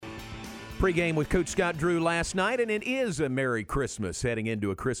Pre-game with Coach Scott Drew last night, and it is a Merry Christmas heading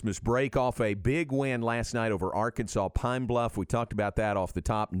into a Christmas break off a big win last night over Arkansas Pine Bluff. We talked about that off the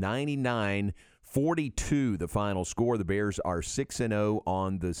top, 99-42 the final score. The Bears are 6-0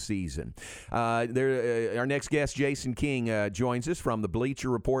 on the season. Our next guest, Jason King, joins us from the Bleacher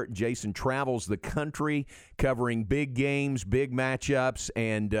Report. Jason travels the country covering big games, big matchups.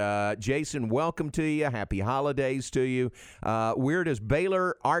 And Jason, welcome to you. Happy holidays to you. Where does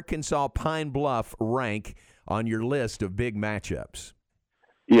Baylor, Arkansas, Pine Bluff rank on your list of big matchups?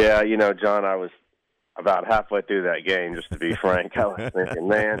 Yeah, John, I was about halfway through that game, just to be frank. I was thinking,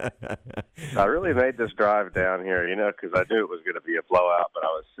 man, I really made this drive down here, because I knew it was going to be a blowout, but I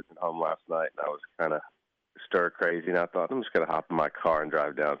was sitting at home last night, and I was kind of stir crazy, and I thought, I'm just going to hop in my car and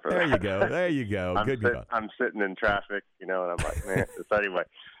drive down for that. There you go. I'm sitting in traffic, and I'm like, man. So anyway,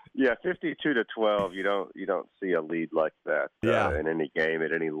 yeah, 52-12, you don't see a lead like that in any game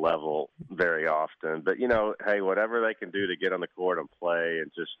at any level very often. But, hey, whatever they can do to get on the court and play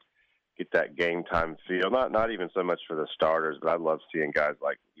and just get that game time feel, not even so much for the starters, but I love seeing guys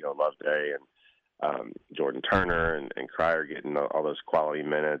like, Loveday and Jordan Turner and Cryer getting all those quality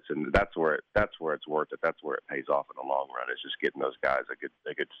minutes, and that's where it's worth it. That's where it pays off in the long run. It's just getting those guys a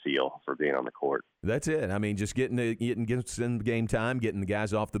good feel for being on the court. That's it. I mean, just getting some game time, getting the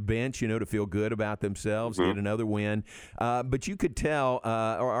guys off the bench, to feel good about themselves, get another win. But you could tell,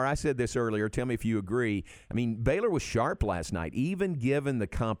 or I said this earlier. Tell me if you agree. I mean, Baylor was sharp last night, even given the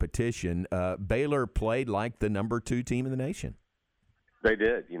competition. Baylor played like the number 2 team in the nation. They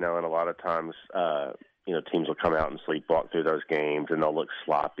did, and a lot of times, teams will come out and sleepwalk through those games, and they'll look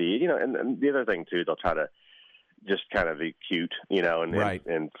sloppy, and the other thing, too, they'll try to just kind of be cute,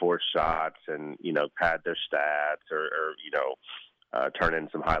 and force shots and, pad their stats or turn in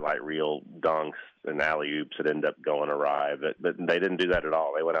some highlight reel dunks and alley-oops that end up going awry. But they didn't do that at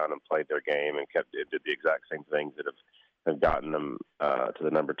all. They went out and played their game and did the exact same things that have gotten them to the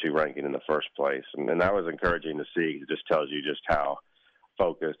number 2 ranking in the first place. And that was encouraging to see. It just tells you just how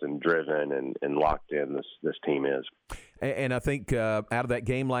focused and driven and locked in this team is. And I think out of that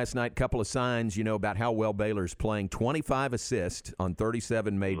game last night, a couple of signs, about how well Baylor's playing. 25 assists on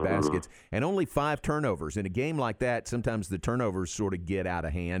 37 made baskets and only 5 turnovers. In a game like that, sometimes the turnovers sort of get out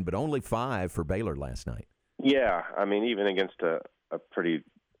of hand, but only 5 for Baylor last night. Yeah, I mean, even against a pretty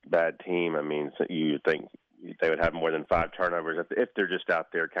bad team, I mean, you think they would have more than 5 turnovers if they're just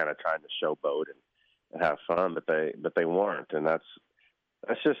out there kind of trying to showboat and have fun, but they weren't, and that's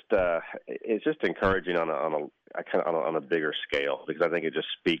just it's just encouraging on a bigger scale, because I think it just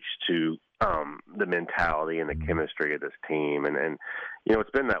speaks to the mentality and the chemistry of this team, and it's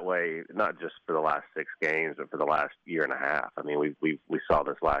been that way not just for the last 6 games, but for the last year and a half. I mean, we saw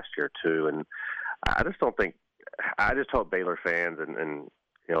this last year too, and I just hope Baylor fans and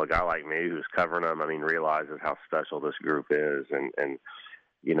a guy like me who's covering them, I mean, realizes how special this group is, and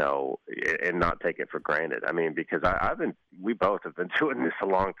not take it for granted. I mean, because we both have been doing this a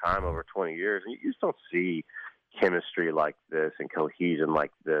long time, over 20 years, and you just don't see chemistry like this and cohesion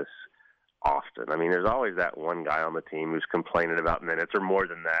like this often. I mean, there's always that one guy on the team who's complaining about minutes or more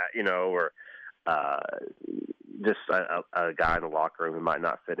than that, or just a guy in the locker room who might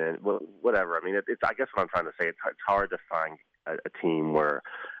not fit in. Well, whatever. I mean, I guess what I'm trying to say, it's hard to find a team where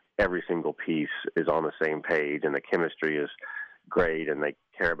every single piece is on the same page and the chemistry is great, and they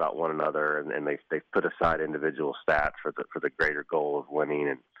care about one another, and they put aside individual stats for the greater goal of winning.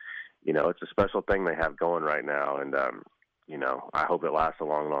 And it's a special thing they have going right now, and I hope it lasts a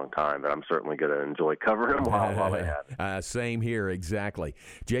long, long time. But I'm certainly going to enjoy covering them while they have it. Same here, exactly.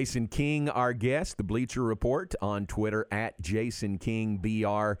 Jason King, our guest, the Bleacher Report on Twitter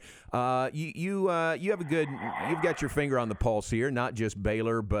 @JasonKingBR. You've got your finger on the pulse here, not just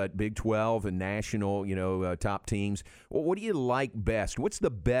Baylor, but Big 12 and national, top teams. Well, what do you like best? What's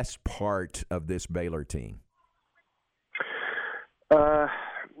the best part of this Baylor team? I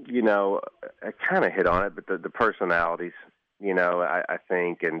kind of hit on it, but the personalities, I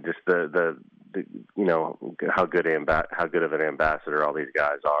think, and just the how good of an ambassador all these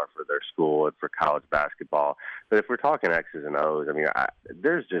guys are for their school and for college basketball. But if we're talking X's and O's, I mean,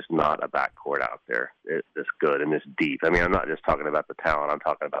 there's just not a backcourt out there this good and this deep. I mean, I'm not just talking about the talent. I'm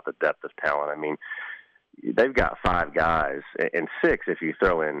talking about the depth of talent. I mean, they've got 5 guys, and 6 if you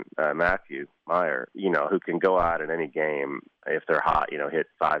throw in Matthew Meyer, who can go out in any game if they're hot, hit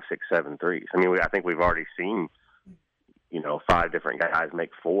 5, 6, 7 threes. I mean, I think we've already seen, 5 different guys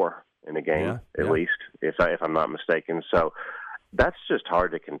make 4 in a game at least, if I'm not mistaken. So that's just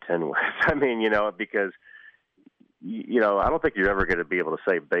hard to contend with. I mean, because I don't think you're ever going to be able to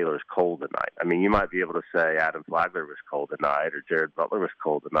say Baylor's cold tonight. I mean, you might be able to say Adam Flagler was cold tonight or Jared Butler was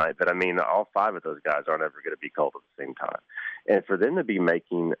cold tonight, but I mean, all 5 of those guys aren't ever going to be cold at the same time. And for them to be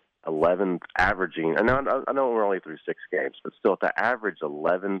making 11, averaging, I know we're only through 6 games, but still to average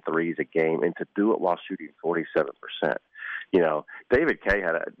 11 threes a game and to do it while shooting 47%. David Kay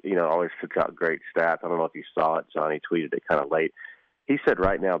always puts out great stats. I don't know if you saw it, John. He tweeted it kind of late. He said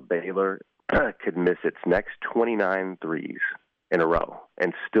right now Baylor could miss its next 29 threes in a row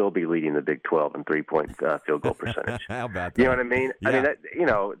and still be leading the Big 12 in three-point field goal percentage. How about that? You know what I mean? Yeah. I mean,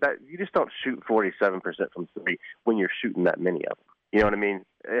 that you just don't shoot 47% from three when you're shooting that many of them. You know what I mean?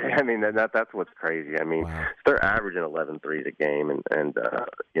 I mean, that's what's crazy. I mean, wow. They're averaging 11 threes a game, and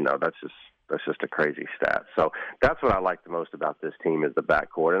that's just a crazy stat. So that's what I like the most about this team is the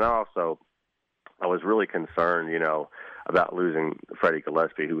backcourt. And I was really concerned, about losing Freddie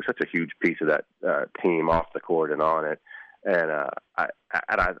Gillespie, who was such a huge piece of that team off the court and on it. And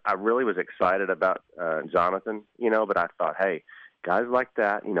I really was excited about Jonathan, but I thought, hey, guys like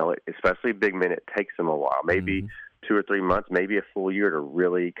that, especially big men, it takes them a while, maybe 2 or 3 months, maybe a full year to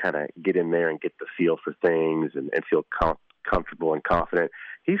really kind of get in there and get the feel for things and feel comfortable and confident.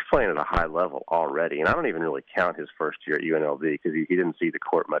 He's playing at a high level already, and I don't even really count his first year at UNLV because he didn't see the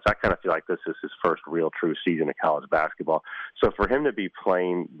court much. I kind of feel like this is his first real true season of college basketball. So for him to be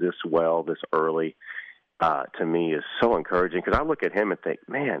playing this well this early, to me, is so encouraging because I look at him and think,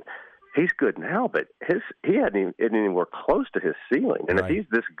 man, he's good now, but he isn't anywhere close to his ceiling. And right. If he's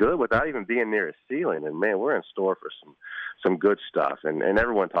this good without even being near his ceiling, and man, we're in store for some good stuff. And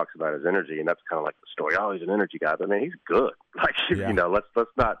everyone talks about his energy, and that's kind of like the story. Oh, he's an energy guy, but man, he's good. Like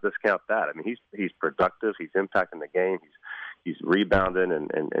let's not discount that. I mean, he's productive. He's impacting the game. He's rebounding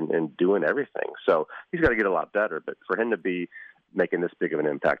and doing everything. So he's got to get a lot better. But for him to be making this big of an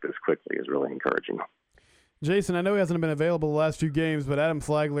impact this quickly is really encouraging. Jason, I know he hasn't been available the last few games, but Adam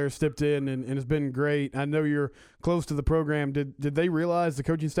Flagler stepped in and has been great. I know you're close to the program. Did they realize, the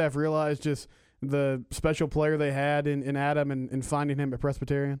coaching staff realize just the special player they had in Adam and finding him at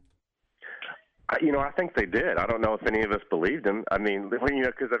Presbyterian? I think they did. I don't know if any of us believed him. I mean,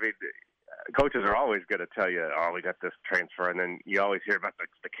 because coaches are always going to tell you, oh, we got this transfer, and then you always hear about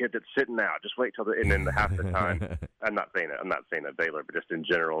the kid that's sitting out. Just wait till and then half the time, I'm not saying that Baylor, but just in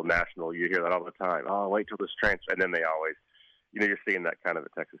general, national, you hear that all the time. Oh, wait till this transfer, and then they always, you're seeing that kind of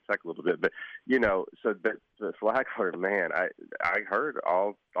at Texas Tech a little bit. But so the Flagler, man, I heard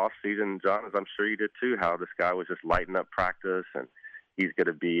all season, John, as I'm sure you did too, how this guy was just lighting up practice and. He's going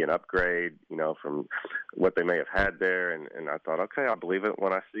to be an upgrade, from what they may have had there. And I thought, okay, I'll believe it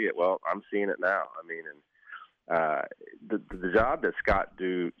when I see it. Well, I'm seeing it now. I mean, and the job that Scott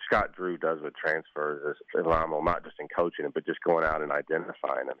Drew does with transfers is phenomenal, not just in coaching it, but just going out and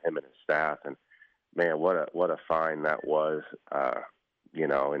identifying them, him and his staff. And, man, what a find that was,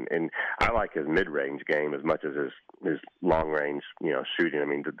 and I like his mid-range game as much as his long-range, shooting. I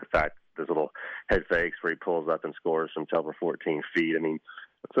mean, the fact there's little head fakes where he pulls up and scores from 12 or 14 feet. I mean,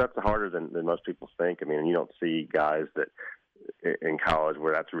 that's harder than most people think. I mean, you don't see guys that in college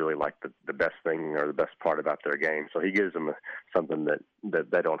where that's really like the best thing or the best part about their game. So he gives them something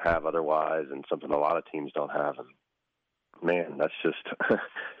that they don't have otherwise, and something a lot of teams don't have. And man, that's just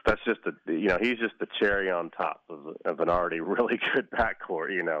he's just the cherry on top of an already really good backcourt.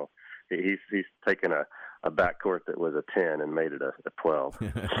 He's taken a backcourt that was a 10 and made it a 12.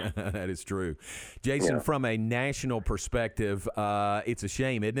 That is true. Jason, from a national perspective, it's a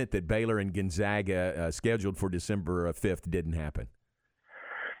shame, isn't it, that Baylor and Gonzaga scheduled for December 5th didn't happen?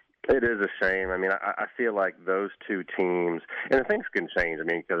 It is a shame. I mean, I feel like those two teams, and things can change. I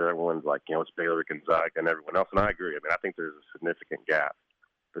mean, because everyone's like, it's Baylor, Gonzaga, and everyone else, and I agree. I mean, I think there's a significant gap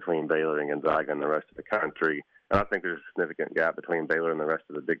between Baylor and Gonzaga and the rest of the country. And I think there's a significant gap between Baylor and the rest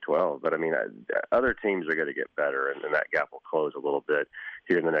of the Big 12. But, I mean, other teams are going to get better, and that gap will close a little bit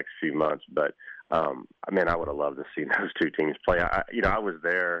here in the next few months. But, I would have loved to see those two teams play. I was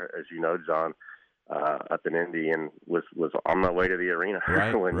there, as you know, John, up in Indy, and was on my way to the arena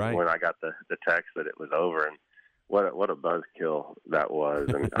when I got the text that it was over. And what a buzzkill that was.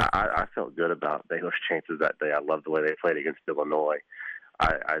 And I felt good about Baylor's chances that day. I loved the way they played against Illinois.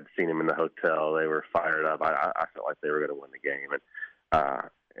 I'd seen him in the hotel. They were fired up. I felt like they were going to win the game.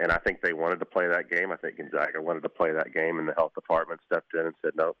 And I think they wanted to play that game. I think Gonzaga wanted to play that game, and the health department stepped in and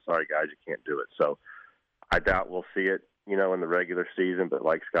said, no, sorry, guys, you can't do it. So I doubt we'll see it, in the regular season. But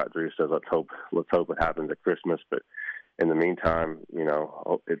like Scott Drew says, let's hope it happens at Christmas. But in the meantime,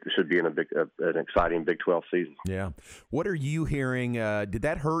 it should be an exciting Big 12 season. Yeah. What are you hearing? Did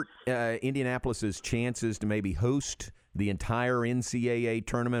that hurt Indianapolis's chances to maybe host the entire NCAA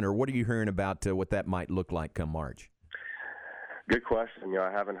tournament, or what are you hearing about what that might look like come March? Good question.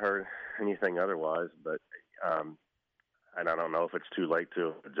 I haven't heard anything otherwise, but and I don't know if it's too late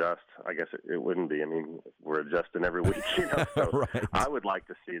to adjust. I guess it wouldn't be. I mean, we're adjusting every week, So Right. I would like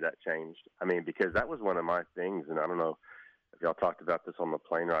to see that changed. I mean, because that was one of my things, and I don't know if y'all talked about this on the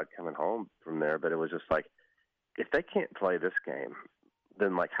plane ride coming home from there, but it was just like, if they can't play this game,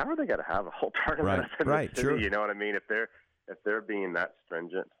 then like, how are they going to have a whole tournament up in the city? Sure. You know what I mean? If they're being that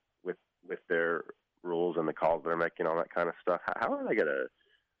stringent with their rules and the calls they're making, all that kind of stuff, how are they going to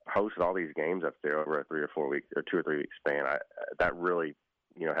host all these games up there over a 3 or 4 week or 2 or 3 week span? That really,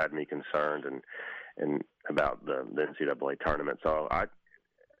 had me concerned and about the NCAA tournament. So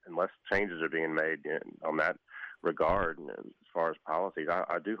unless changes are being made on that regard, and as far as policies,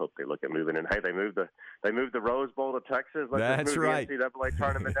 I do hope they look at moving. And hey, they moved the Rose Bowl to Texas. Let's just move right. the NCAA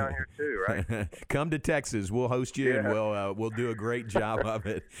tournament down here too, right? Come to Texas. We'll host you, and we'll do a great job of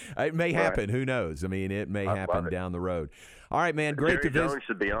it. It may happen. Who knows? I mean, it may happen down the road. All right, man. Great Jerry to visit. Jones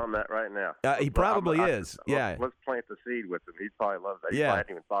should be on that right now. He probably is. Yeah. Let's plant the seed with him. He probably loves that. He probably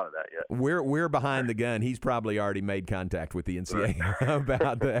hasn't even thought of that yet. We're behind the gun. He's probably already made contact with the NCAA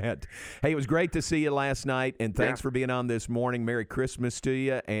about that. Hey, it was great to see you last night, and thanks for being on this morning. Merry Christmas to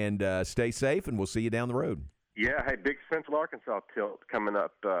you, and stay safe, and we'll see you down the road. Yeah, hey, big Central Arkansas tilt coming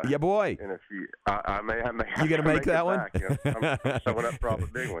up. Yeah, boy. In a few, I may. You gonna make that one? I'm showing up for all the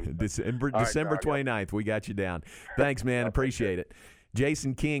big ones. December 29th. We got you down. Thanks, man. Appreciate it.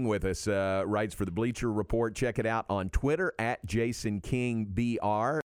 Jason King with us, writes for the Bleacher Report. Check it out on Twitter @JasonKingBR.